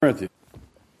Corinthians.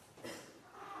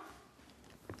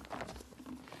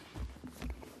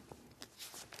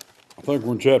 I think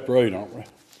we're in chapter 8, aren't we?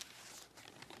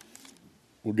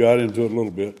 We got into it a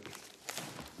little bit.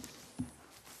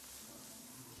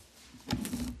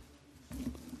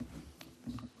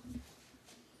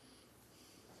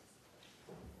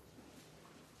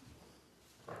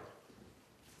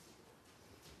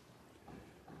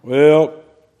 Well,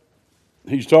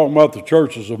 he's talking about the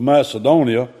churches of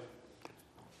Macedonia,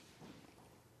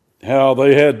 how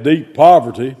they had deep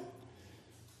poverty,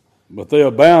 but they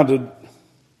abounded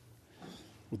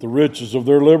with the riches of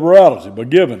their liberality by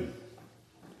giving.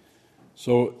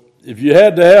 So if you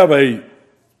had to have a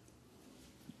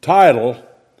title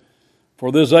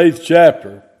for this 8th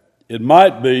chapter, it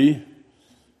might be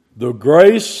The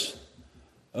Grace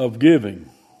of Giving.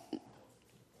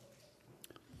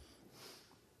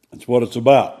 That's what it's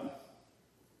about.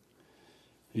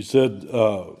 He said,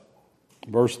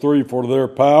 verse 3, for their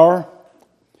power,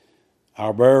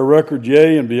 I bear a record,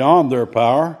 yea, and beyond their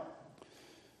power,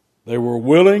 they were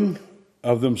willing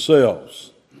of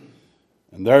themselves.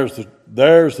 And there's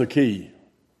the key.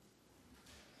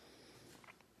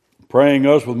 Praying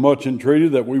us with much entreaty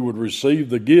that we would receive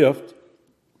the gift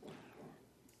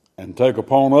and take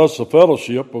upon us the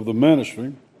fellowship of the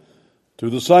ministry to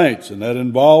the saints. And that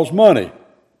involves money.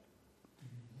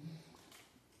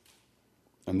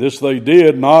 And this they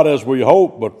did not as we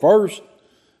hoped, but first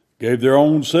gave their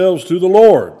own selves to the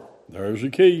Lord. There's the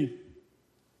key.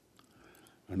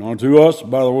 And unto us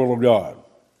by the will of God.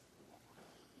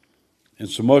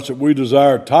 Insomuch that we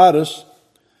desired Titus,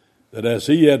 that as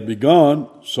he had begun,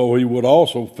 so he would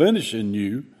also finish in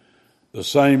you the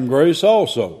same grace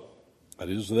also. That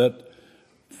is, that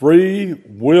free,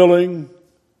 willing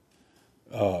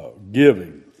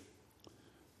giving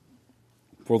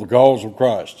for the cause of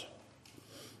Christ.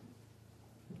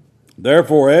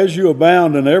 Therefore, as you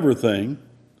abound in everything,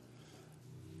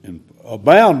 and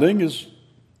abounding is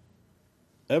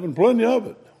having plenty of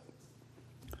it,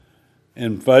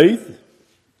 in faith,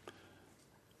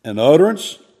 and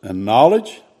utterance, and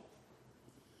knowledge,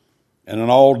 and in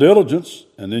all diligence,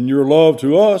 and in your love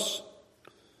to us,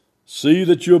 see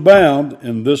that you abound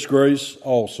in this grace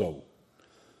also.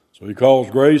 So he calls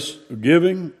grace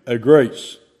giving a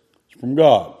grace. It's from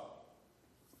God.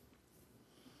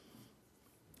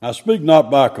 I speak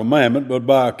not by commandment, but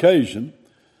by occasion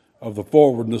of the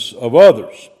forwardness of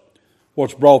others.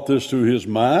 What's brought this to his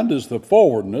mind is the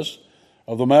forwardness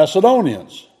of the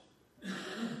Macedonians.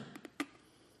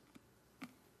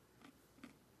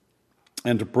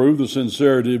 And to prove the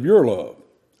sincerity of your love.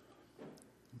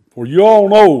 For you all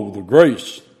know the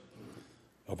grace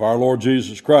of our Lord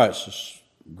Jesus Christ. This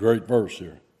great verse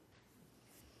here.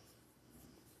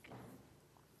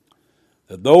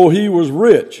 That though he was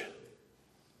rich,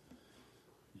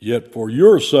 yet for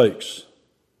your sakes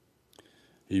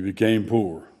he became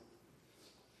poor,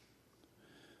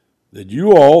 that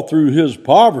you all through his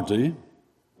poverty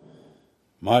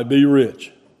might be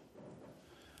rich.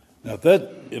 Now if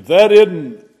that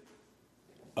isn't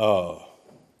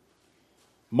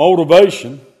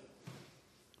motivation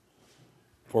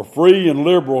for free and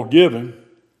liberal giving,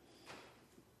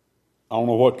 I don't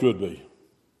know what could be.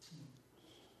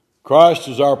 Christ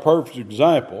is our perfect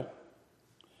example.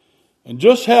 And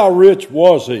just how rich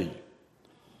was he?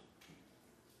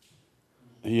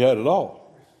 He had it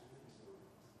all.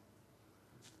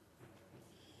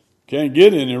 Can't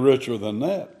get any richer than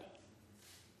that.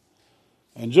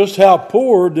 And just how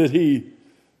poor did he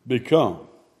become?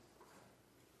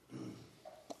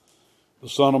 The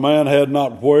Son of Man had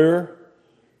not where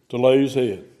to lay his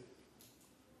head.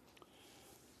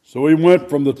 So he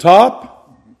went from the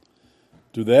top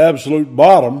to the absolute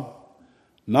bottom,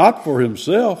 not for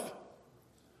himself,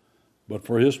 but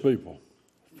for his people,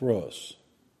 for us.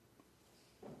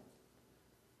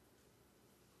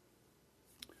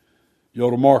 You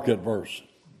ought to mark that verse.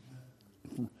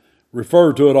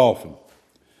 Refer to it often.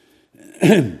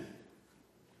 And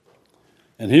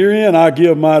herein I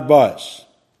give my advice,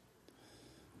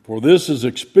 for this is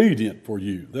expedient for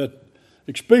you. That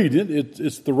expedient,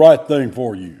 it's the right thing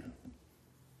for you.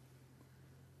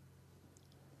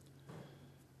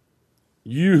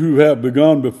 You who have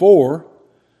begun before,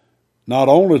 not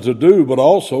only to do, but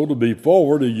also to be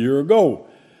forward a year ago.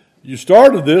 You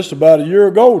started this about a year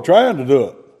ago trying to do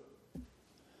it.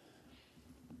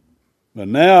 But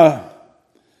now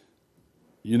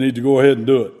you need to go ahead and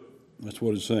do it. That's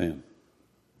what it's saying.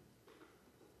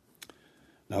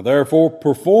 Now therefore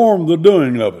perform the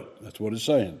doing of it. That's what it's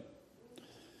saying.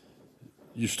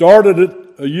 You started it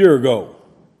a year ago.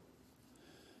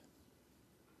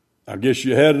 I guess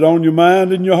you had it on your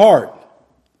mind and your heart.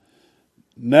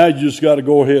 Now you just got to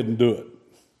go ahead and do it.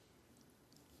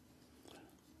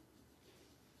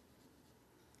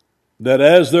 That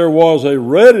as there was a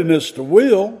readiness to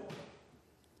will,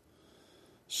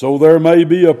 so there may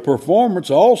be a performance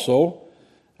also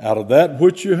out of that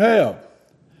which you have.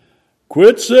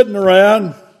 Quit sitting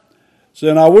around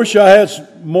saying, I wish I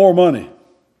had more money.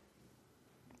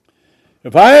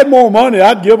 If I had more money,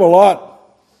 I'd give a lot.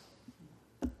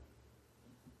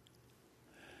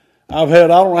 I don't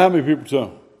know how many people tell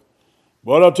me,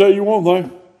 but I'll tell you one thing.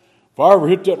 If I ever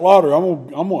hit that lottery,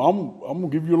 I'm gonna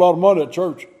give you a lot of money at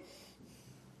church.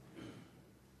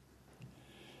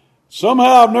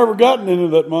 Somehow I've never gotten any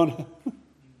of that money.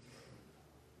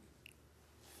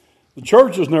 The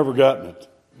church has never gotten it.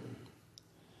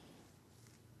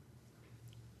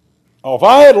 Oh, if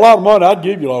I had a lot of money, I'd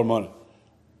give you a lot of money.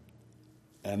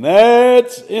 And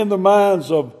that's in the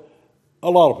minds of a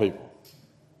lot of people.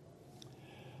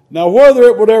 Now, whether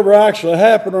it would ever actually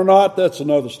happen or not, that's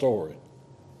another story.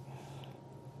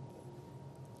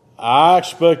 I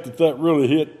expect that really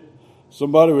hit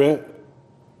somebody with,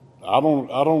 I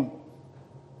don't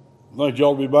think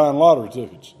y'all be buying lottery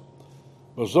tickets.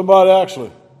 But if somebody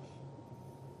actually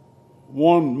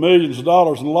won millions of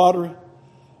dollars in the lottery,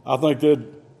 I think they'd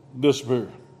disappear.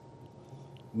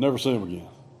 Never see them again.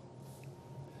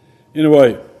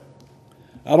 Anyway,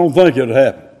 I don't think it would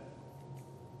happen.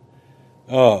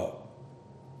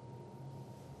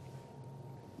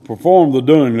 Perform the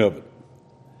doing of it.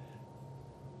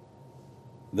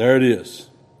 There it is.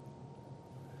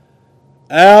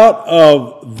 Out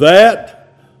of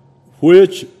that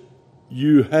which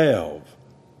you have.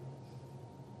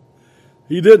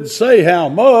 He didn't say how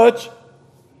much,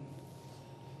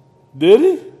 did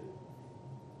he?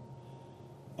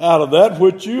 Out of that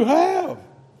which you have.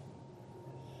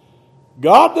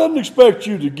 God doesn't expect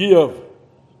you to give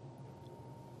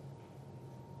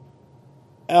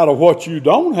out of what you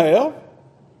don't have.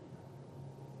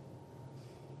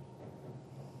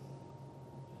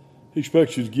 He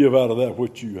expects you to give out of that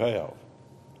which you have.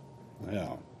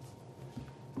 Now,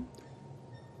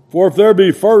 for if there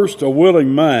be first a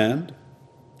willing mind,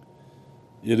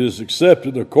 it is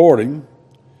accepted according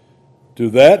to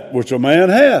that which a man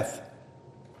hath,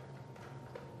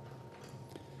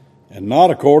 and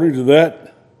not according to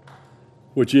that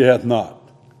which he hath not.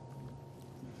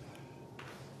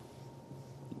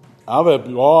 I've had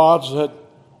people, I just had,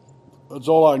 that's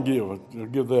all I can give. I'll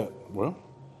give that. Well,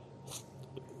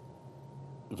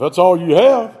 if that's all you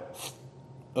have,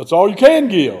 that's all you can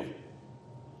give.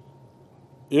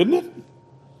 Isn't it?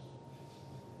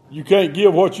 You can't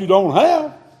give what you don't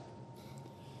have.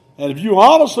 And if you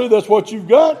honestly, that's what you've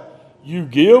got, you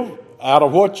give out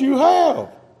of what you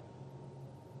have.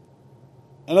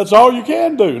 And that's all you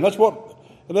can do. And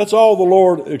that's all the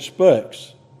Lord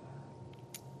expects.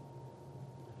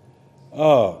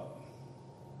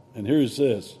 And here it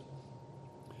says,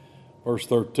 verse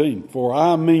 13, for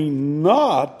I mean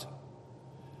not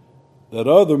that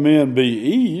other men be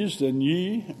eased and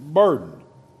ye burdened.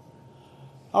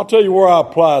 I'll tell you where I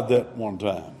applied that one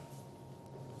time.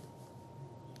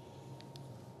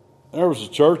 There was a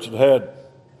church that had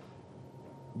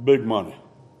big money.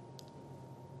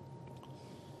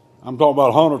 I'm talking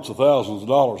about hundreds of thousands of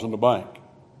dollars in the bank.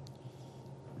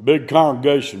 Big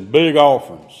congregation, big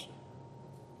offerings.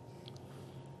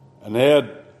 And they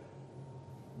had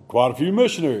quite a few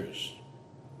missionaries.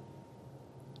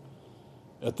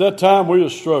 At that time, we were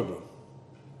struggling.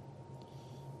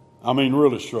 I mean,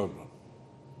 really struggling.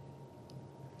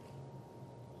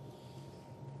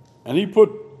 And he put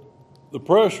the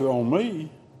pressure on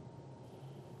me.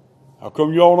 How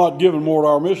come y'all not giving more to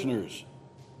our missionaries?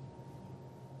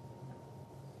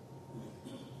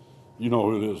 You know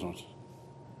who it is, don't you?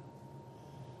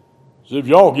 So if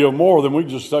y'all give more, then we can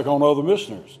just take on other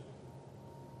missionaries.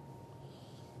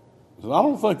 I said, I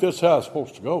don't think that's how it's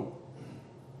supposed to go.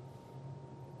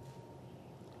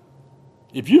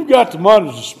 If you've got the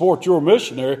money to support your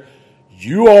missionary,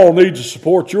 you all need to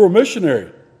support your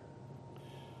missionary.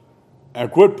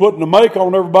 And quit putting the make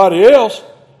on everybody else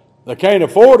that can't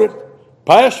afford it.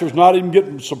 Pastors not even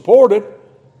getting supported.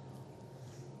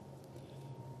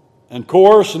 And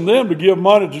coercing them to give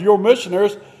money to your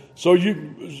missionaries so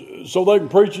they can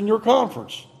preach in your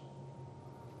conference.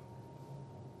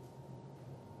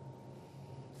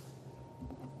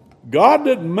 God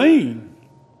didn't mean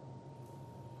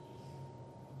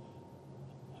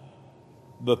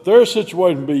that their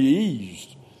situation be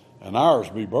eased and ours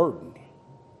be burdened.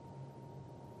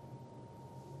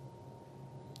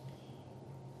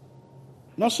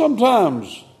 Now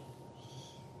sometimes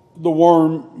the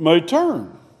worm may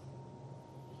turn.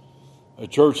 A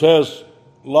church has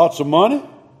lots of money,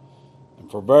 and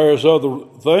for various other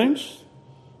things,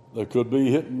 they could be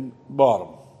hitting bottom.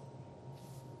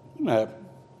 It can happen.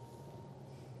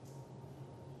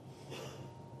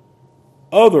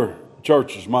 Other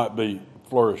churches might be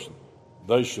flourishing.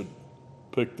 They should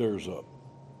pick theirs up.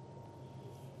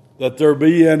 That there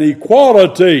be an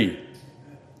equality.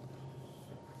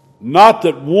 Not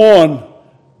that one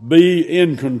be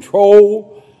in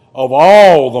control of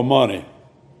all the money.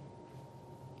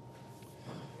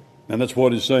 And that's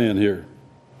what he's saying here.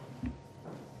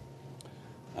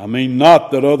 I mean,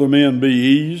 not that other men be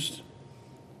eased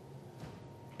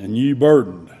and ye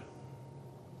burdened,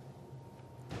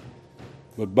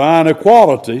 but by an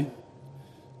equality,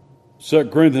 2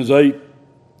 Corinthians 8,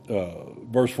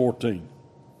 verse 14.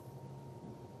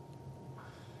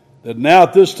 That now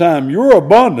at this time your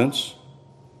abundance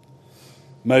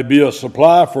may be a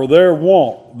supply for their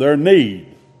want, their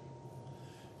need.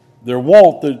 Their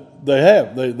want that they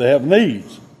have. They have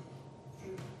needs.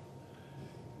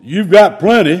 You've got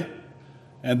plenty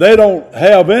and they don't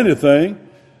have anything,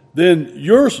 then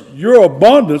your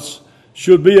abundance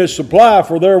should be a supply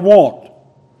for their want.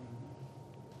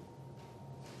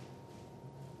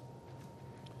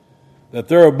 That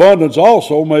their abundance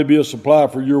also may be a supply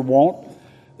for your want,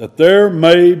 that there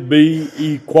may be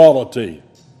equality.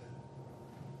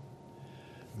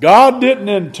 God didn't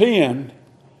intend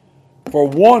for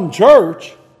one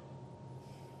church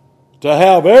to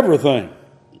have everything.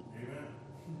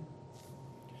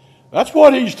 That's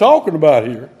what he's talking about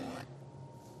here.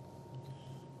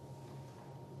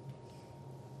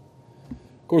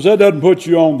 Of course, that doesn't put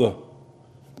you on the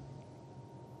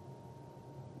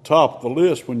top of the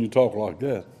list when you talk like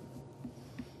that.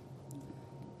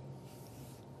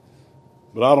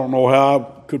 But I don't know how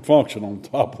I could function on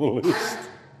top of the list.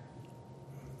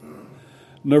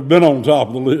 Never been on top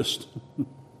of the list.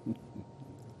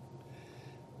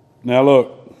 Now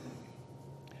look,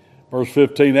 verse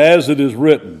 15, as it is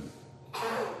written,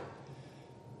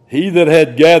 he that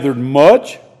had gathered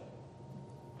much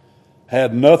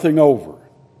had nothing over,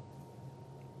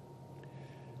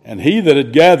 and he that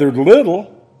had gathered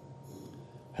little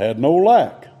had no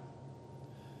lack.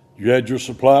 You had your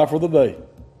supply for the day.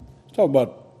 Talk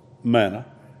about manna.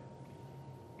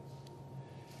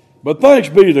 But thanks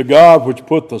be to God which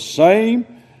put the same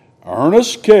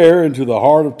earnest care into the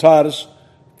heart of Titus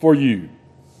for you.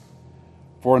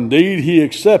 For indeed he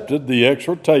accepted the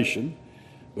exhortation,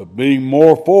 but being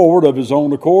more forward of his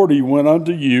own accord, he went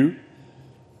unto you,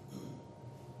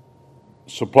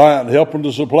 helping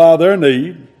to supply their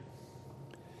need.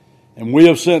 And we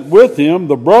have sent with him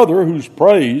the brother whose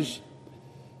praise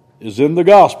is in the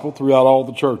gospel throughout all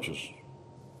the churches.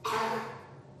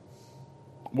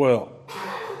 Well,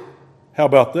 how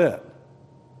about that?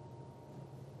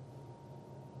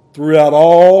 Throughout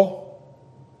all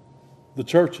the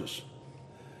churches.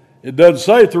 It doesn't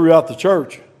say throughout the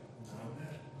church.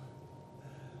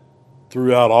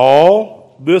 Throughout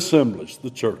all the assemblies, the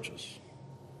churches.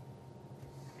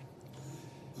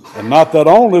 And not that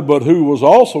only, but who was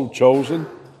also chosen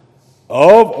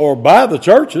of or by the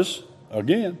churches,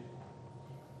 again,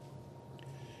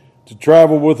 to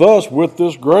travel with us with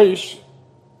this grace,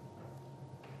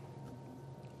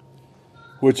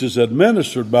 which is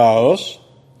administered by us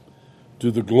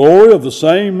to the glory of the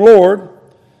same Lord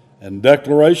and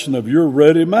declaration of your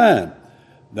ready mind.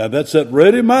 Now that's that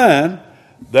ready mind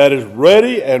that is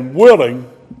ready and willing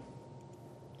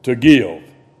to give.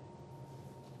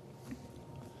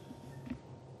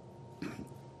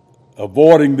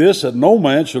 Avoiding this, that no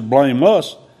man should blame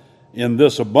us in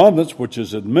this abundance which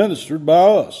is administered by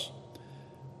us.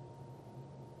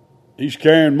 He's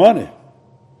carrying money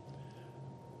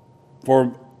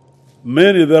for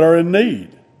many that are in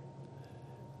need.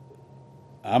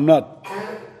 I'm not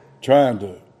trying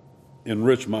to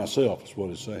enrich myself, is what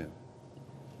he's saying.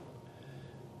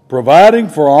 Providing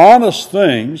for honest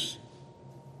things,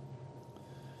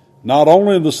 not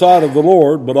only in the sight of the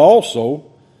Lord, but also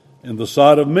in the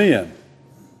sight of men.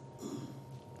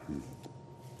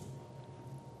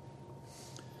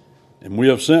 And we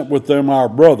have sent with them our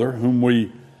brother, whom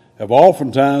we have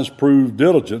oftentimes proved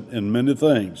diligent in many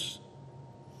things,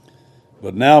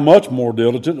 but now much more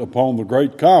diligent upon the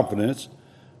great confidence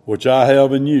which I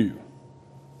have in you.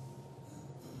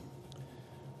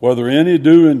 Whether any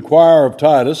do inquire of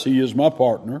Titus, he is my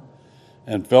partner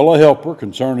and fellow helper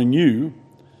concerning you,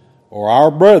 or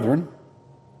our brethren,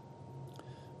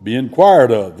 be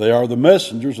inquired of. They are the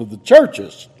messengers of the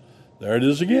churches. There it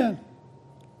is again.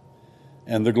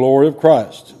 And the glory of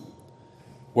Christ.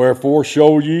 Wherefore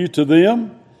show ye to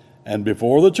them and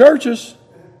before the churches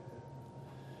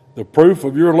the proof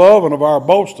of your love and of our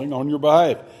boasting on your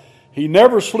behalf. He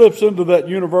never slips into that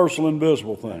universal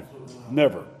invisible thing.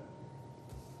 Never.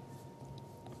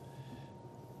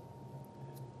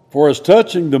 For as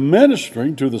touching the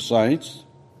ministering to the saints,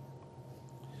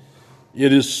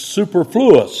 it is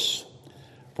superfluous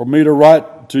for me to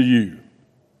write to you.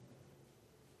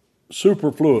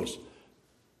 Superfluous.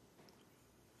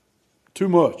 Too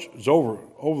much. It's over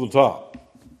the top.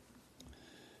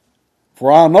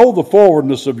 For I know the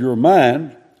forwardness of your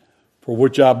mind, for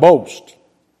which I boast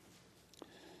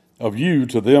of you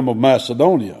to them of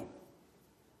Macedonia,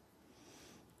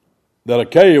 that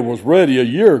Achaia was ready a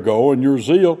year ago, and your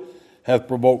zeal hath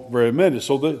provoked very many.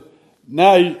 So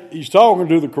now he's talking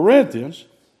to the Corinthians,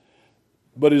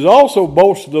 but he's also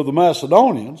boasted of the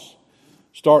Macedonians,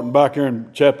 starting back here in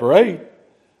chapter 8.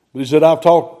 But he said, I've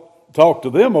talked to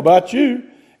them about you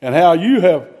and how you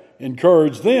have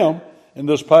encouraged them in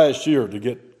this past year to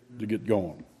get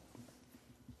going.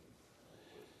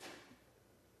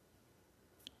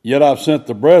 Yet I've sent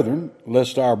the brethren,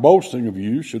 lest our boasting of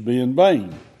you should be in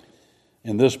vain,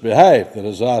 in this behalf, that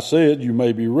as I said, you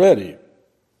may be ready.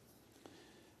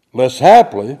 Lest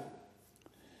haply,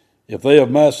 if they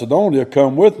of Macedonia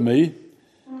come with me,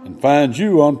 and find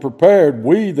you unprepared,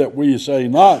 we say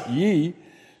not, ye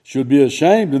should be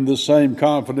ashamed in this same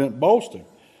confident boasting.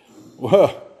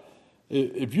 Well,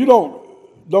 if you don't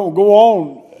go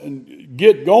on and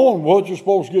get going what you're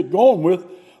supposed to get going with,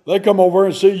 they come over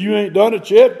and see you ain't done it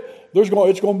yet, it's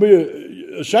going to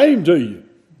be a shame to you.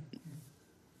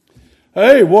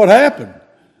 Hey, what happened?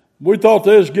 We thought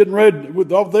they was getting ready. We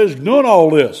thought they was doing all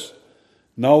this.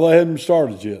 No, they hadn't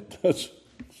started yet.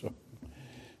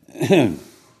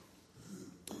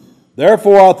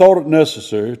 Therefore, I thought it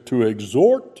necessary to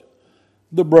exhort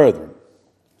the brethren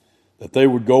that they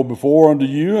would go before unto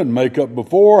you and make up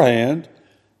beforehand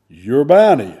your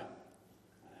bounty.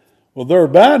 Well, their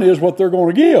bounty is what they're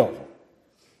going to give,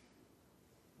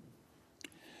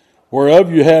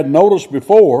 whereof you had noticed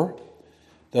before,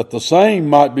 that the same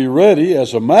might be ready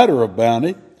as a matter of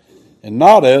bounty, and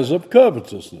not as of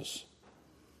covetousness.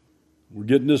 We're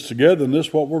getting this together, and this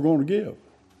is what we're going to give.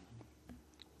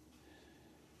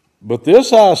 But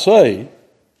this I say,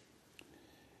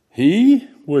 he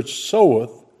which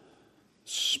soweth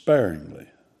sparingly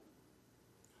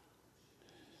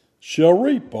shall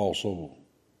reap also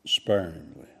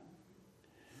sparingly.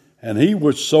 And he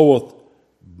which soweth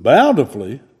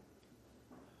bountifully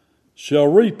shall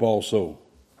reap also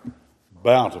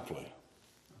bountifully.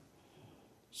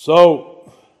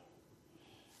 So,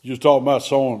 you just talking about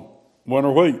sowing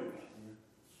winter wheat,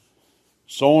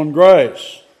 sowing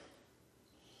grass.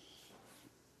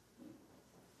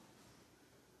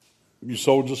 You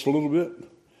sow just a little bit.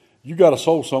 You got to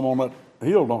sow some on that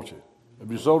hill, don't you?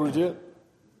 Have you sowed it yet?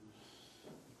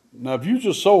 Now, if you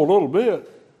just sow a little bit,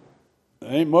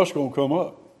 there ain't much going to come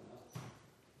up.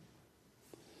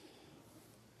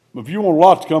 If you want a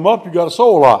lot to come up, you got to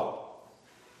sow a lot.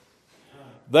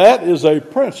 That is a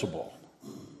principle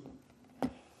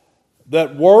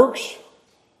that works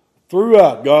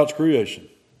throughout God's creation.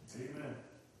 Amen.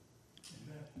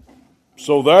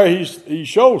 So there he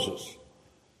shows us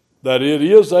that it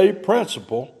is a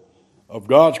principle of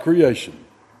God's creation.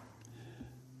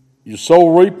 You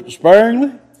sow reap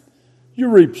sparingly, you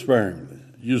reap sparingly.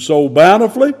 You sow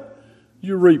bountifully,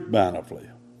 you reap bountifully.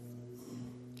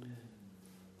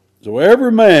 So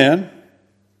every man,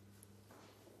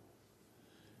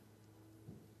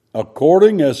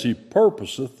 according as he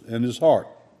purposeth in his heart,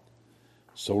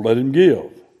 so let him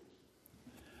give.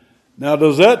 Now,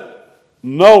 does that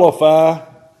nullify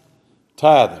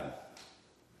tithing?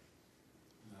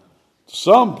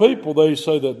 Some people, they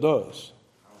say that does.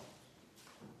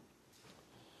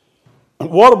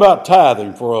 What about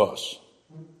tithing for us?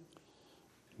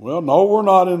 Well, no, we're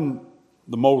not in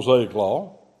the Mosaic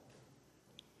law.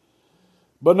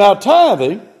 But now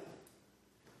tithing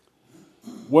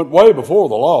went way before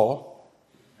the law.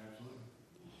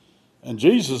 And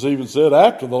Jesus even said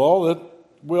after the law that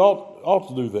we ought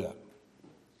to do that.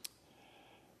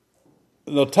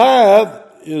 The tithe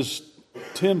is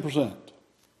 10%.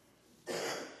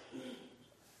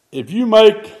 If you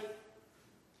make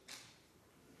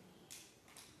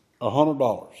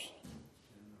 $100,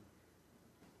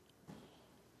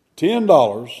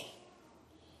 $10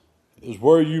 is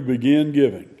where you begin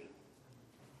giving.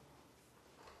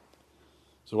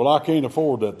 So, well, I can't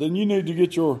afford that. Then you need to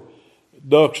get your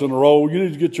ducks in a row. You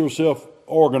need to get yourself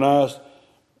organized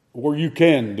where you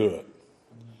can do it.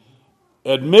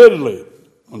 Admittedly,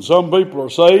 when some people are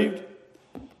saved,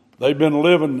 they've been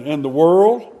living in the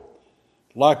world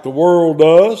like the world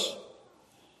does,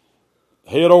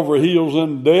 head over heels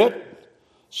in debt,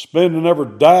 spending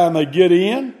every dime they get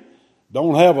in,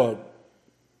 don't have a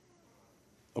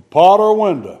pot or a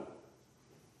window,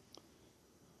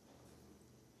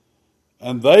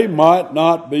 and they might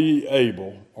not be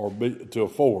able to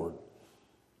afford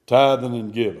tithing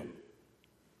and giving.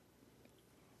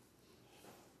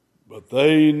 But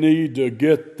they need to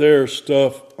get their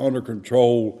stuff under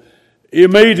control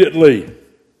immediately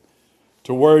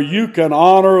to where you can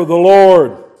honor the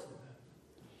Lord.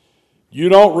 You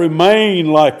don't remain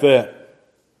like that.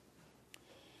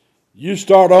 You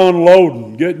start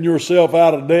unloading, getting yourself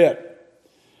out of debt.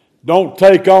 Don't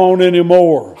take on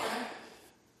anymore.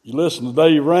 You listen to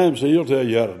Dave Ramsey, he'll tell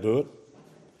you how to do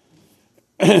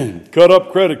it. Cut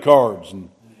up credit cards and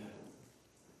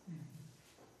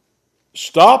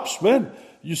stop spending.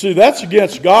 You see, that's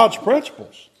against God's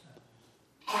principles,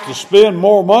 to spend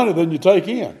more money than you take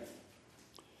in.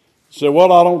 Say,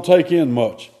 well, I don't take in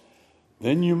much.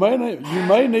 Then you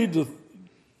may need to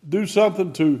do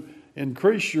something to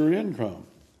increase your income.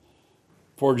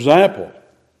 For example,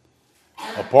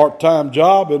 a part-time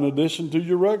job in addition to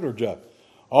your regular job.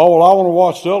 Oh, well, I want to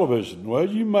watch television. Well,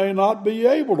 you may not be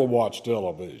able to watch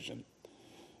television.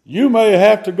 You may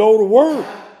have to go to work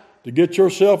to get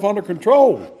yourself under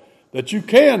control, that you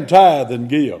can tithe and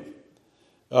give.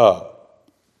 I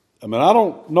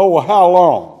don't know how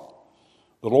long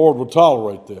the Lord would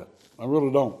tolerate that. I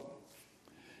really don't.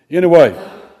 Anyway,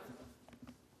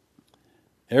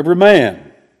 every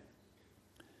man,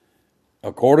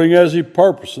 according as he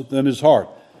purposeth in his heart.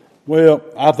 Well,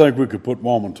 I think we could put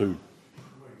woman too.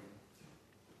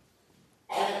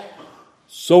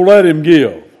 So let him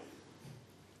give,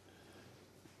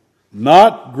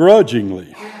 not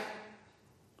grudgingly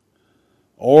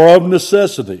or of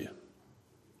necessity,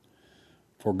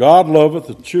 for God loveth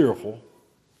a cheerful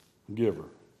giver.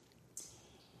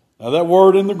 Now that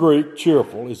word in the Greek,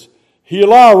 cheerful, is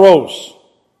hilaros.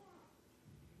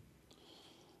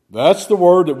 That's the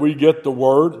word that we get the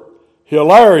word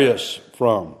hilarious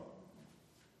from.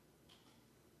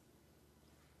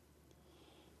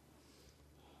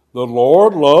 The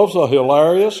Lord loves a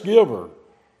hilarious giver.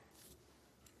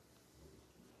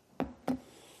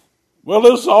 Well,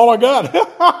 this is all I got.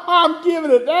 I'm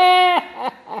giving it.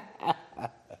 That's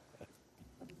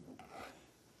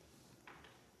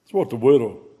what the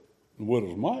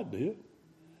widow's mite did.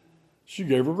 She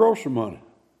gave her grocery money.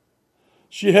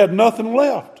 She had nothing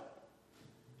left.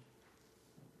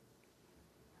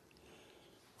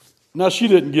 Now, she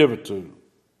didn't give it to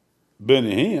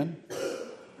Benny Hinn.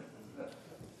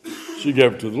 She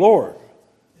gave it to the Lord.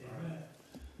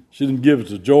 She didn't give it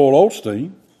to Joel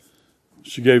Osteen.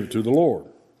 She gave it to the Lord.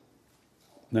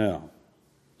 Now,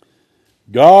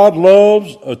 God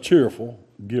loves a cheerful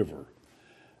giver.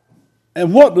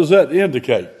 And what does that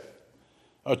indicate?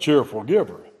 A cheerful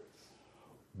giver.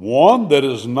 One that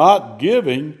is not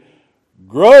giving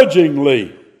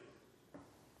grudgingly.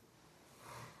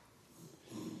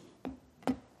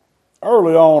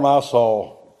 Early on, I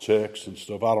saw checks and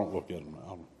stuff. I don't look at them now.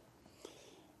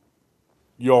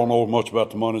 You all know as much about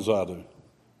the money as I do.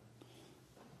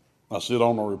 I sit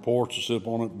on the reports, I sit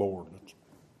on that board.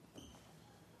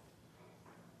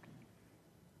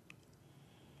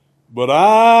 But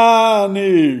I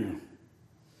knew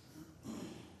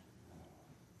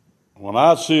when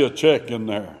I see a check in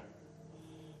there,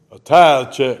 a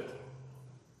tithe check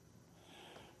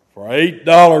for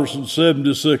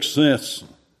 $8.76,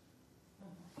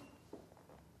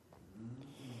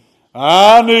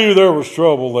 I knew there was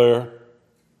trouble there.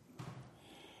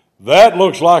 That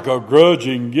looks like a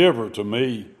grudging giver to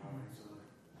me.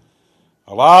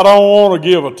 Well, I don't want to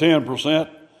give a 10%,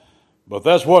 but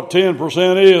that's what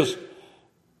 10% is.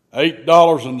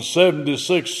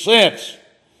 $8.76.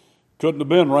 Couldn't have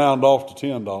been round off to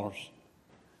 $10.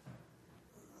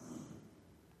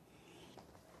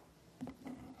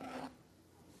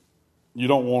 You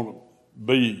don't want to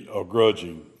be a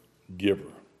grudging giver.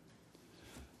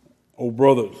 Old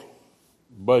brother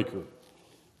Baker,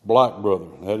 black brother,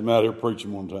 I had him out here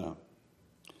preaching one time.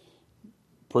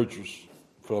 Preachers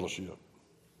Fellowship.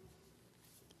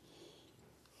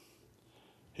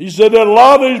 He said that a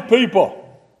lot of these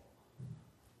people,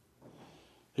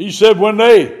 he said when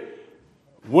they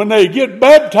get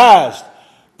baptized,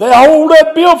 they hold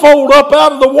that billfold up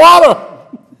out of the water.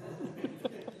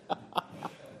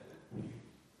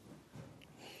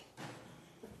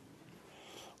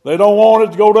 They don't want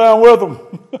it to go down with them.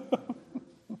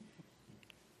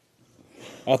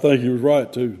 I think he was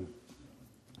right too.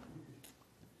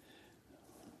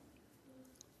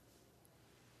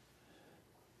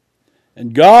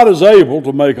 And God is able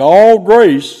to make all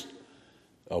grace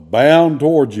abound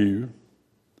toward you,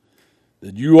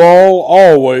 that you all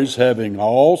always having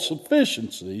all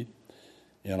sufficiency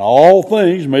in all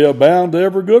things may abound to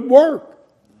every good work.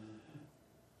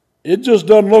 It just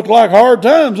doesn't look like hard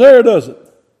times there, does it?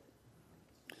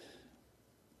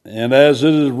 And as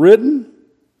it is written,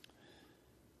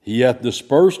 he hath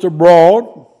dispersed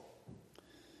abroad,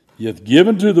 he hath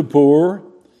given to the poor,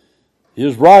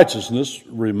 his righteousness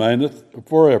remaineth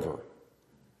forever.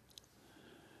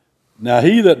 Now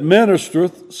he that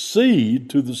ministereth seed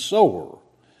to the sower,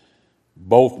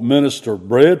 both minister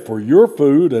bread for your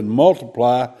food and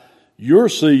multiply your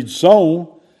seed sown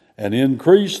and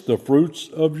increase the fruits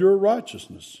of your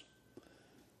righteousness.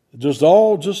 Just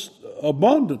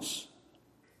abundance.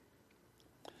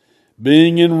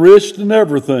 Being enriched in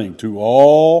everything to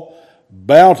all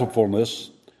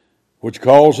bountifulness, which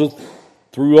causeth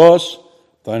through us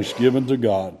thanksgiving to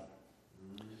God.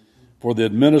 For the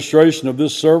administration of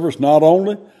this service not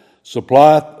only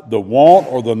supplieth the want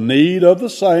or the need of the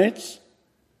saints,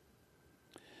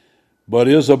 but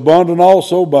is abundant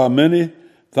also by many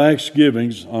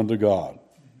thanksgivings unto God.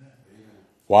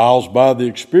 Whilst by the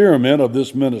experiment of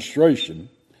this ministration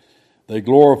they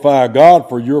glorify God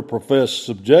for your professed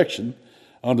subjection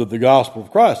unto the gospel of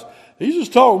Christ. He's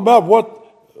just talking about what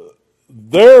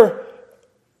they're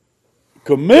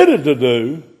committed to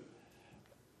do,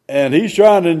 and he's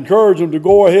trying to encourage them to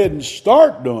go ahead and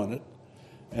start doing it,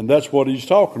 and that's what he's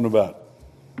talking about.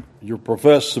 Your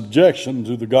professed subjection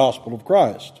to the gospel of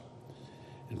Christ.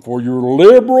 And for your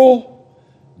liberal,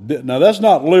 now that's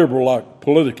not liberal like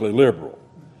politically liberal.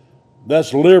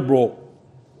 That's liberal,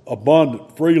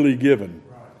 abundant, freely given.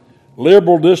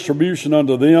 Liberal distribution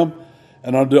unto them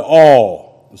and unto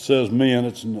all. It says men,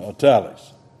 it's in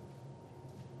italics.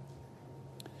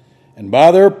 And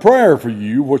by their prayer for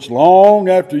you, which long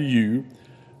after you,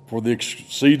 for the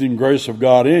exceeding grace of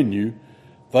God in you,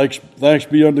 thanks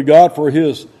be unto God for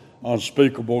his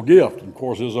unspeakable gift. And of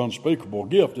course, his unspeakable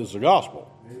gift is the gospel.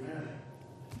 Amen.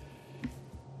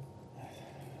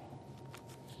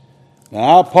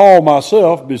 Now I, Paul,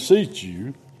 myself, beseech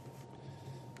you,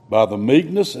 by the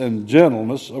meekness and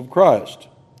gentleness of Christ,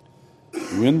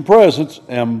 who in presence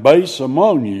am base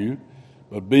among you,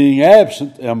 but being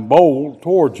absent am bold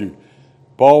toward you.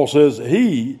 Paul says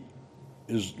he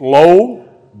is low,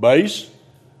 base,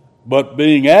 but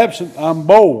being absent, I'm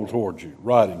bold toward you,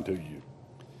 writing to you.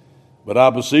 But I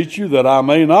beseech you that I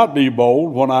may not be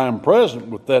bold when I am present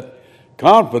with that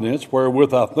confidence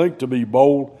wherewith I think to be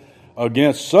bold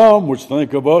against some which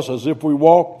think of us as if we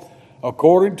walk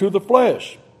according to the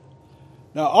flesh.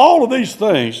 Now, all of these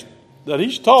things that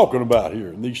he's talking about here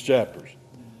in these chapters,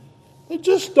 they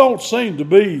just don't seem to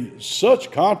be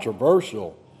such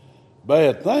controversial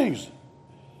bad things,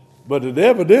 but it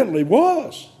evidently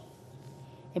was.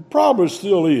 It probably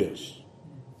still is.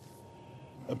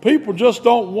 And people just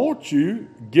don't want you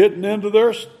getting into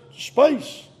their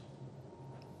space.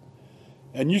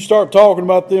 And you start talking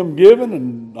about them giving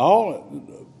and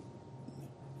all.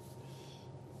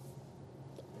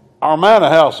 Our manor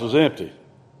house is empty.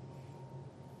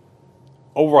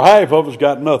 Over half of us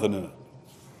got nothing in it.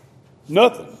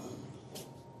 Nothing.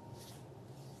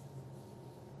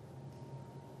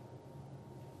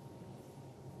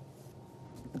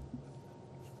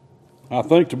 I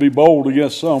think to be bold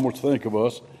against some which think of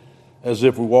us as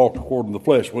if we walked according to the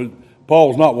flesh. Well,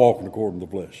 Paul's not walking according to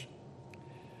the flesh.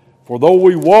 For though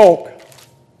we walk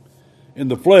in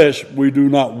the flesh, we do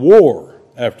not war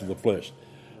after the flesh.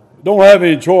 We don't have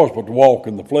any choice but to walk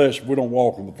in the flesh. If we don't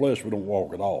walk in the flesh, we don't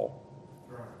walk at all.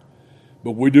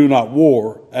 But we do not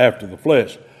war after the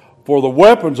flesh. For the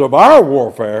weapons of our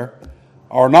warfare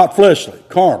are not fleshly,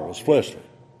 carnal is fleshly,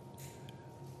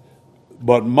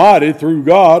 but mighty through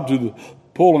God to the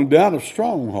pulling down of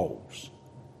strongholds.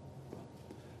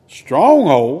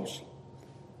 Strongholds?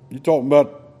 You're talking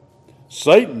about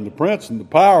Satan, the prince and the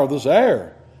power of this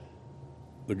air,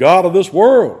 the god of this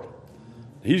world.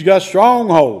 He's got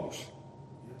strongholds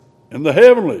in the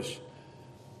heavenlies.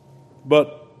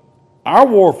 But our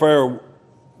warfare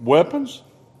weapons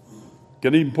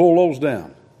can even pull those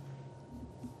down.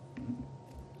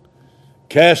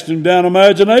 Casting down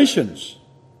imaginations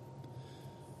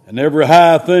and every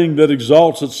high thing that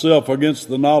exalts itself against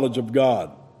the knowledge of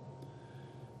God,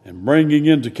 and bringing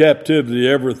into captivity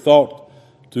every thought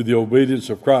to the obedience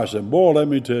of Christ. And boy, let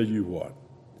me tell you what.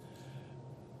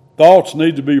 Thoughts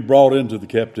need to be brought into the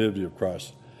captivity of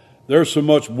Christ. There's so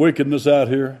much wickedness out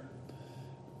here.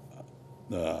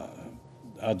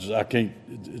 I can't,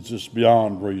 it's just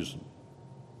beyond reason.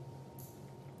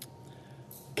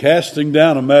 Casting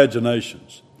down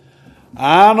imaginations.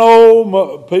 I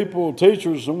know people,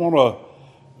 teachers, want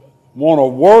to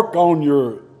work on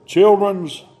your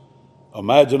children's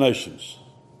imaginations.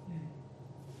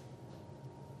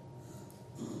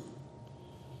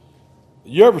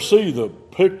 You ever see the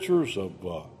pictures of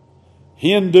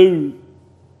Hindu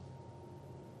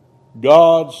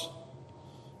gods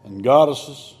and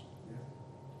goddesses?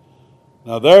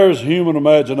 Now there's human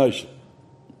imagination.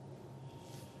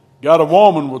 Got a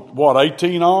woman with,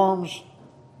 18 arms?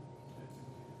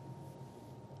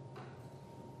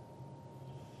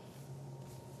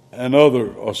 And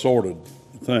other assorted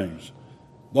things.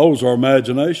 Those are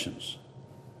imaginations.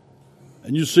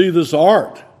 And you see this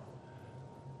art.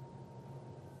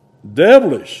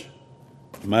 Devilish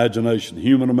imagination,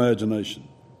 human imagination.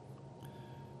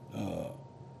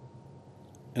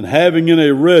 And having in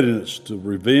a readiness to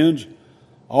revenge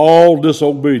all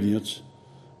disobedience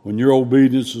when your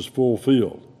obedience is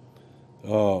fulfilled.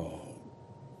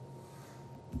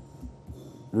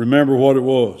 Remember what it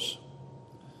was.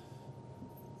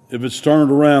 If it's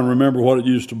turned around, remember what it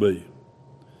used to be.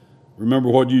 Remember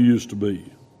what you used to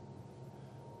be.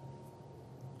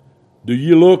 Do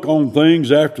you look on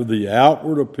things after the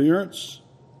outward appearance?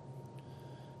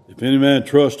 If any man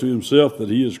trust to himself that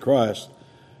he is Christ,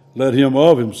 let him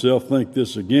of himself think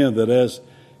this again, that as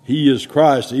he is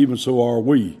Christ, even so are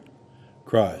we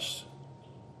Christ.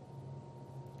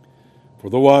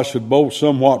 For though I should boast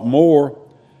somewhat more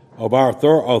of our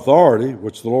authority,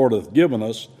 which the Lord hath given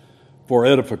us for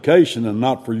edification and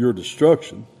not for your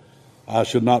destruction, I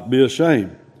should not be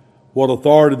ashamed. What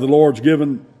authority the Lord's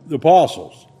given the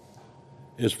apostles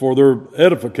is for their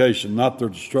edification, not their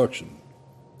destruction.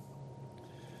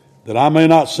 That I may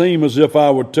not seem as if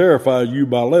I would terrify you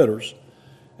by letters.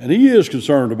 And he is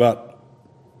concerned about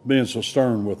being so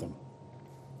stern with them.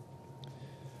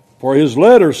 For his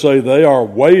letters, say they, are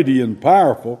weighty and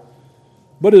powerful,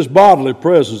 but his bodily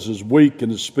presence is weak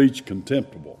and his speech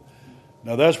contemptible.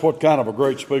 Now that's what kind of a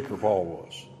great speaker Paul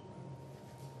was.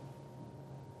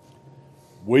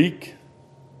 Weak,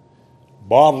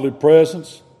 bodily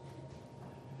presence.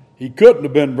 He couldn't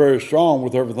have been very strong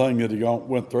with everything that he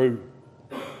went through.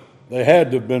 They had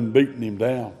to have been beating him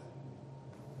down.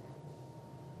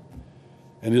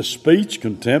 And his speech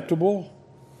contemptible.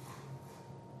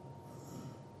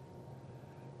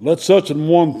 Let such an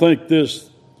one think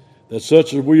this, that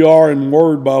such as we are in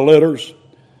word by letters,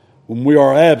 when we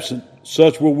are absent,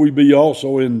 such will we be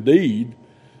also indeed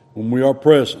when we are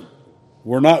present.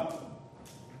 We're not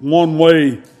one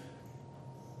way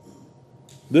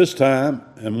this time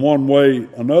and one way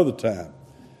another time.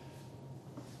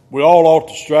 We all ought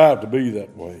to strive to be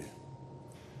that way.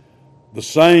 The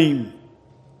same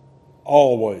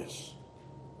always.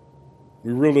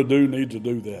 We really do need to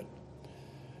do that.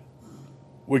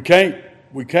 We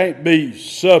can't be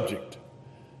subject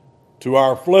to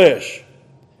our flesh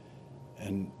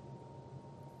and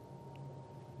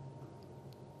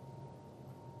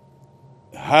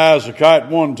high as a kite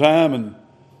one time and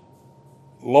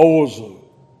low as the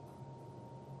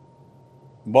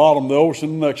bottom of the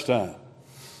ocean the next time.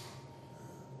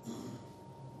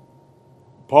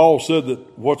 Paul said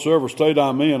that whatsoever state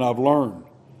I'm in, I've learned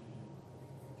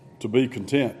to be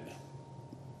content.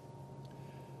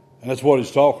 And that's what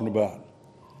he's talking about.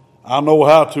 I know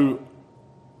how to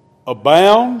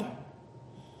abound,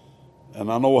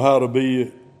 and I know how to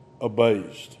be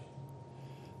abased.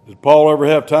 Did Paul ever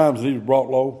have times that he was brought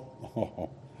low?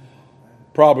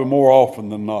 Probably more often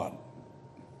than not.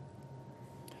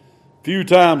 Few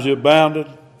times he abounded.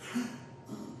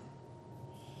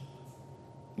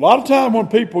 A lot of time when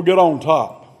people get on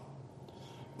top,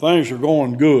 things are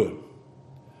going good.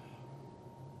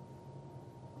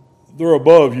 They're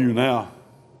above you now.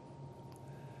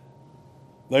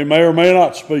 They may or may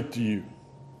not speak to you.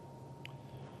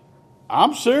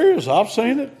 I'm serious. I've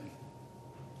seen it.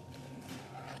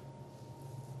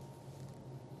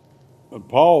 But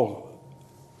Paul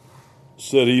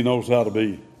said he knows how to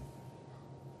be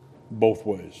both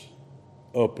ways,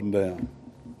 up and down.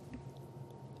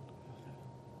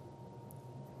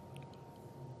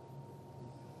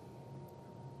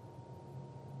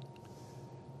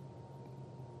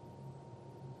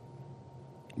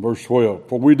 Verse 12,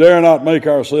 for we dare not make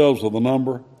ourselves of the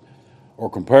number or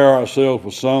compare ourselves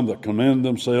with some that commend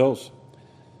themselves,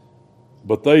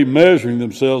 but they measuring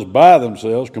themselves by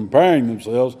themselves, comparing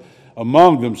themselves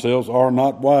among themselves, are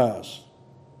not wise.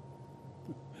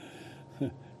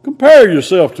 Compare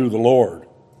yourself to the Lord.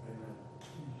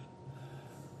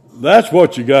 That's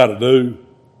what you got to do.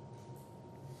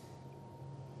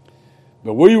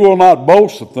 But we will not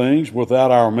boast of things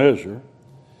without our measure,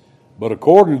 but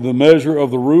according to the measure of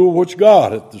the rule which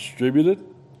God hath distributed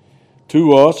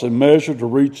to us, a measure to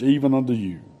reach even unto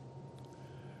you.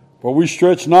 For we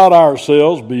stretch not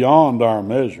ourselves beyond our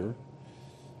measure,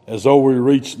 as though we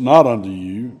reached not unto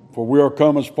you, for we are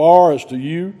come as far as to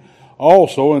you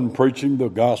also in preaching the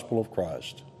gospel of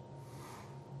Christ.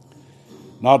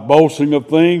 Not boasting of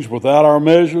things without our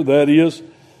measure, that is,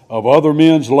 of other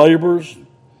men's labors,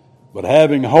 but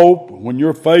having hope when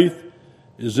your faith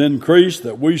is increased,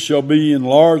 that we shall be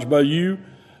enlarged by you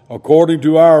according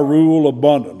to our rule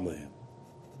abundantly.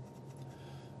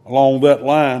 Along that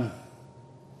line,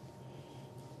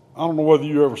 I don't know whether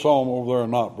you ever saw him over there or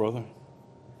not, brother.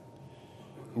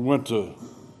 We went to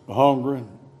Hungary,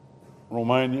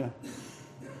 Romania,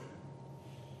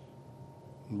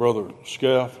 Brother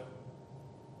Scaff,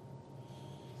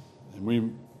 and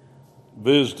we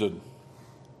visited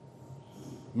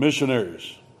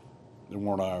missionaries. They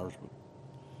weren't ours,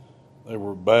 but they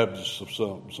were Baptists of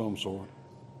some sort.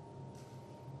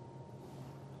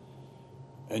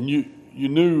 And you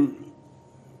knew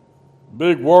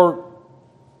big work,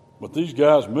 but these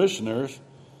guys, missionaries,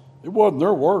 it wasn't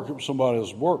their work, it was somebody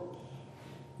else's work.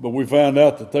 But we found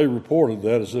out that they reported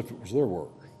that as if it was their work.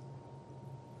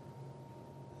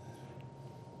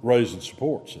 Raising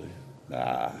support, see.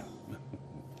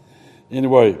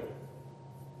 Anyway,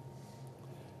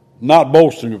 not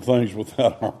boasting of things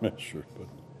without our measure,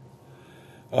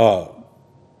 but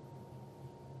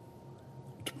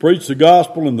to preach the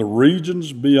gospel in the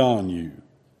regions beyond you,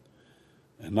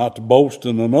 and not to boast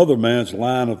in another man's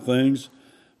line of things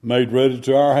made ready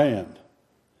to our hand.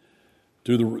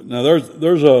 Now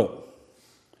there's a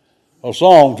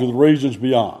song, To the Regions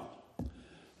Beyond.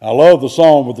 I love the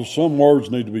song, but there's some words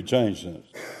need to be changed in it.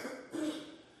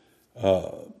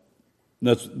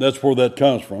 That's where that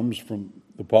comes from. It's from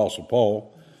the Apostle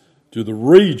Paul. To the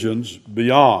regions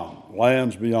beyond,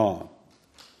 lands beyond.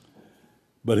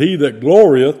 But he that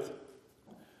glorieth,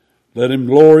 let him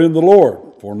glory in the Lord.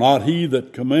 For not he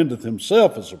that commendeth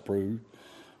himself is approved,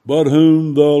 but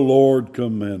whom the Lord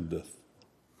commendeth.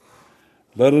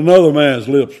 Let another man's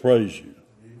lips praise you.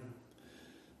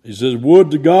 He says,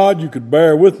 would to God you could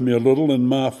bear with me a little in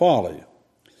my folly,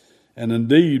 and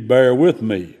indeed bear with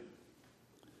me.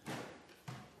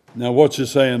 Now what's he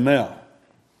saying now?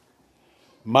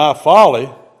 My folly,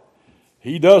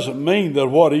 he doesn't mean that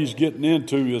what he's getting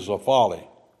into is a folly.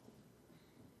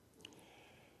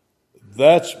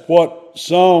 That's what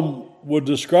some would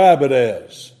describe it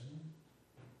as.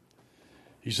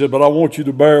 He said, but I want you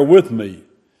to bear with me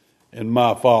in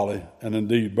my folly, and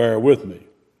indeed bear with me.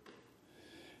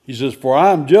 He says, for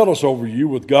I am jealous over you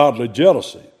with godly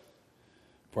jealousy.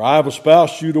 For I have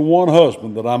espoused you to one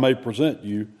husband, that I may present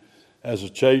you as a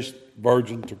chaste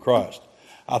virgin to Christ.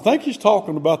 I think he's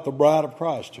talking about the bride of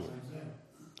Christ here.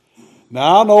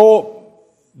 Now I know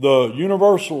the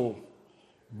universal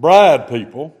bride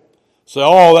people say,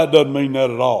 oh, that doesn't mean that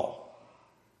at all.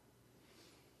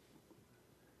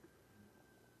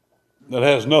 That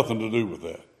has nothing to do with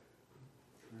that.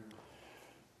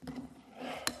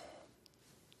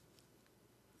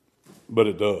 But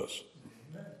it does.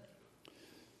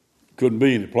 Couldn't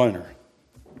be any plainer.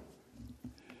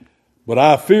 But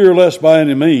I fear lest by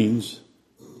any means,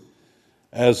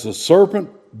 as the serpent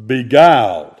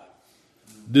beguiled,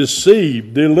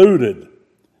 deceived, deluded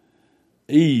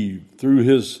Eve through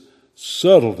his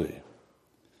subtlety,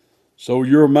 so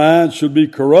your mind should be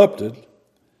corrupted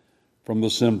from the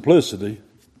simplicity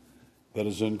that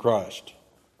is in Christ.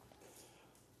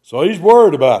 So he's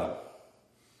worried about him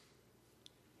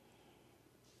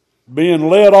being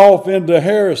led off into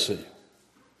heresy.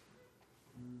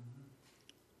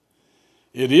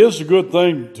 It is a good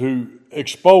thing to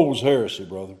expose heresy,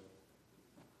 brother,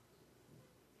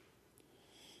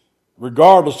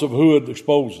 regardless of who it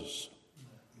exposes.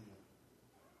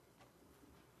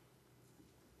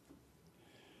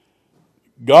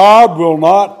 God will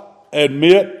not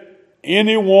admit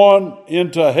anyone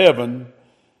into heaven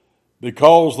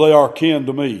because they are kin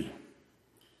to me.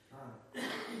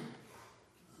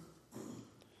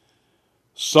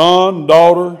 Son,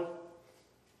 daughter,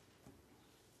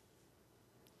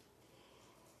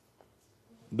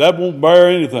 that won't bear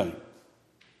anything.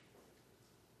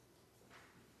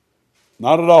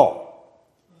 Not at all.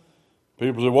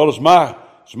 People say, well, it's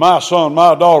my son,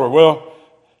 my daughter. Well,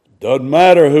 doesn't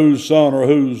matter whose son or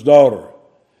whose daughter.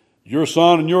 Your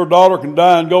son and your daughter can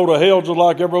die and go to hell just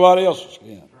like everybody else's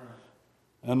can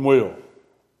and will.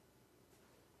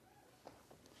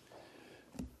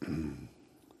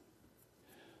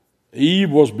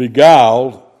 Eve was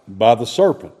beguiled by the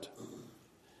serpent.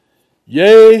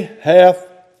 Yea, hath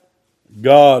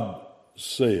God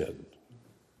said.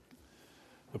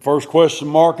 The first question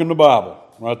mark in the Bible,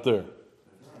 right there.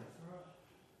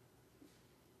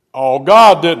 Oh,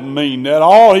 God didn't mean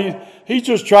that. He's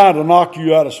just trying to knock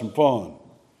you out of some fun.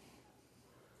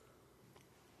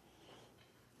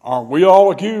 Aren't we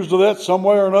all accused of that some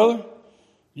way or another?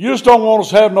 You just don't want us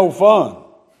to have no fun.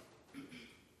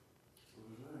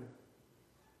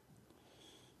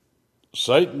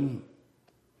 Satan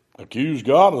accused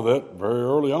God of that very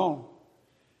early on.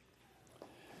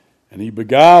 And he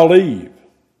beguiled Eve.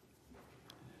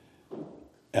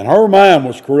 And her mind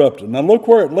was corrupted. Now look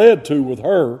where it led to with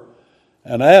her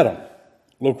and Adam.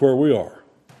 Look where we are.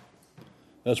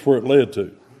 That's where it led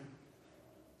to.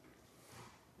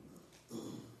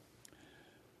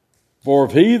 For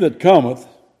if he that cometh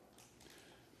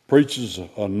preaches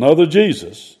another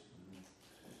Jesus,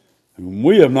 whom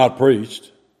we have not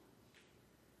preached,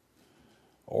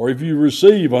 or if you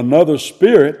receive another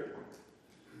spirit,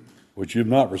 which you have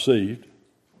not received,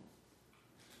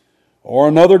 or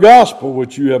another gospel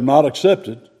which you have not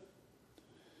accepted,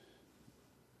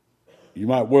 you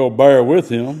might well bear with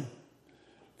him,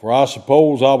 for I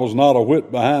suppose I was not a whit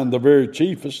behind the very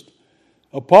chiefest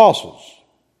apostles.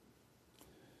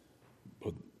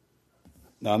 But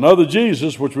now another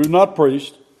Jesus which we've not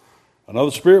preached,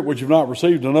 another spirit which you've not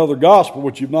received, another gospel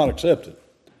which you've not accepted.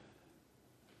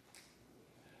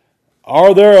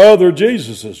 Are there other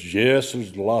Jesuses? Yes,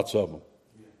 there's lots of them.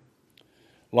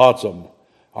 Lots of them.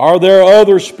 Are there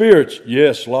other spirits?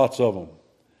 Yes, lots of them.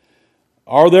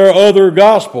 Are there other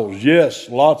gospels? Yes,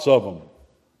 lots of them.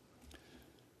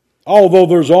 Although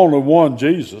there's only one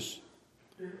Jesus,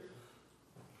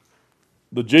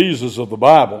 the Jesus of the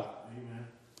Bible,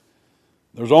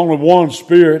 there's only one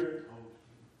Spirit,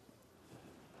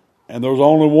 and there's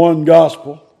only one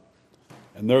gospel,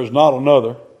 and there's not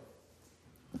another.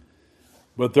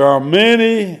 But there are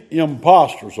many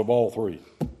impostors of all three.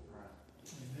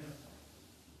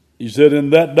 He said, in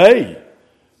that day,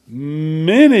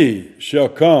 many shall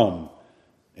come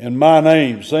in my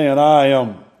name, saying, I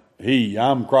am he,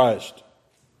 I'm Christ.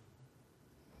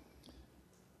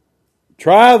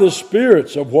 Try the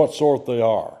spirits of what sort they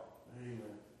are.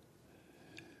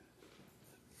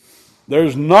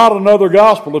 There's not another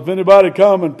gospel. If anybody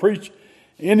come and preach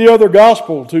any other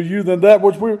gospel to you than that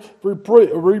which we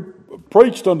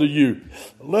preached unto you,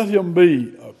 let him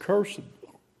be accursed.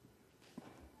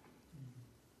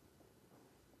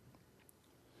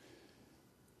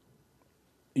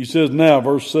 He says now,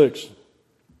 verse 6,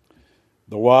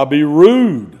 though I be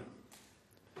rude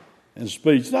in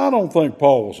speech. Now, I don't think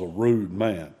Paul was a rude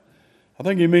man. I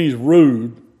think he means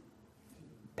rude,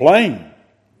 plain.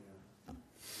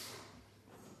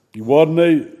 He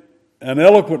wasn't an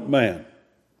eloquent man.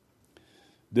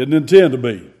 Didn't intend to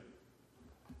be.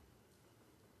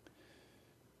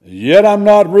 Yet I'm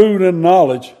not rude in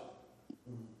knowledge,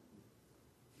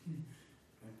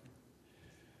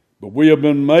 but we have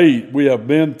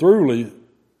been truly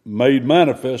made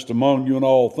manifest among you in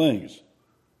all things.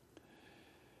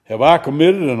 Have I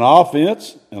committed an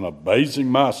offense in abasing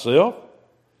myself,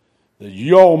 that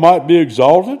you all might be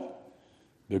exalted,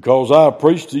 because I have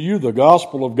preached to you the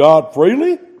gospel of God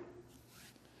freely?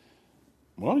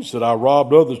 Well, he said, I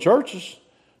robbed other churches,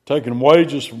 taking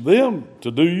wages from them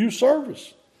to do you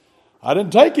service. I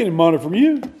didn't take any money from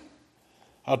you.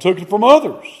 I took it from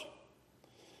others.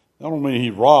 I don't mean he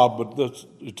robbed, but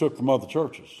he took from other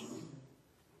churches.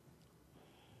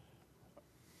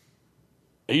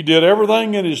 He did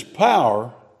everything in his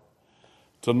power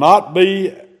to not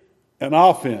be an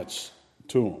offense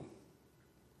to them.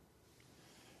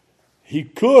 He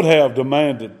could have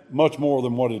demanded much more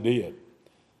than what he did,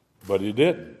 but he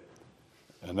didn't.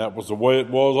 And that was the way it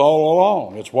was all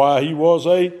along. It's why he was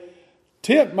a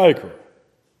tent maker.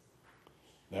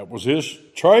 That was his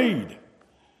trade.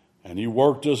 And he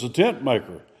worked as a tent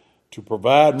maker to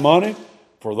provide money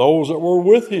for those that were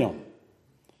with him.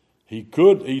 He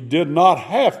did not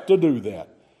have to do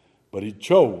that, but he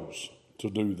chose to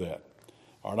do that.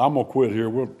 All right, I'm going to quit here.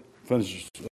 We'll finish